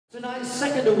Tonight's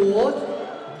second award,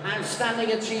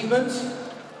 Outstanding Achievement,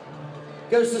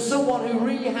 goes to someone who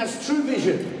really has true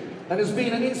vision and has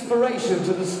been an inspiration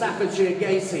to the Staffordshire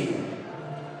gay scene.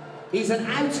 He's an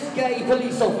out gay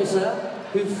police officer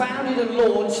who founded and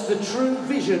launched the True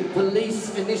Vision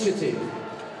Police Initiative,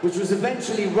 which was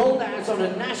eventually rolled out on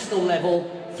a national level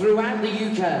throughout the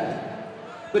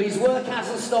UK. But his work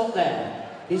hasn't stopped there.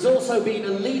 He's also been a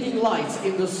leading light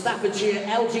in the Staffordshire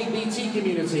LGBT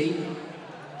community,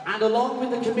 and along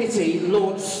with the committee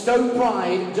launched Stoke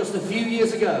Pride just a few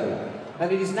years ago,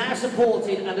 and it is now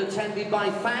supported and attended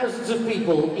by thousands of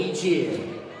people each year.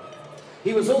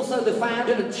 He was also the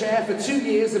founder and chair for 2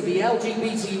 years of the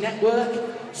LGBT network,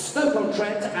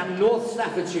 Stoke-on-Trent and North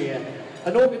Staffordshire,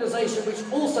 an organisation which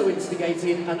also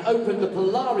instigated and opened the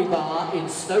Polari Bar in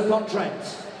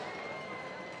Stoke-on-Trent.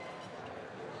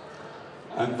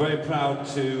 I'm very proud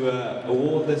to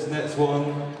award this next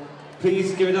one.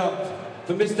 Please give it up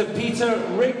for Mr. Peter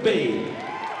Rigby.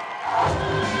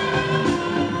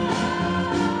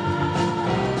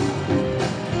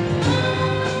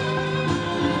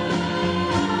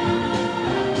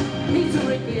 Peter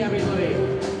Rigby, everybody.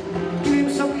 Give him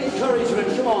some encouragement,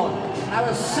 come on.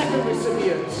 Our second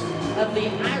recipient of the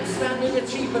Outstanding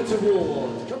Achievement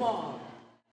Award. Come on.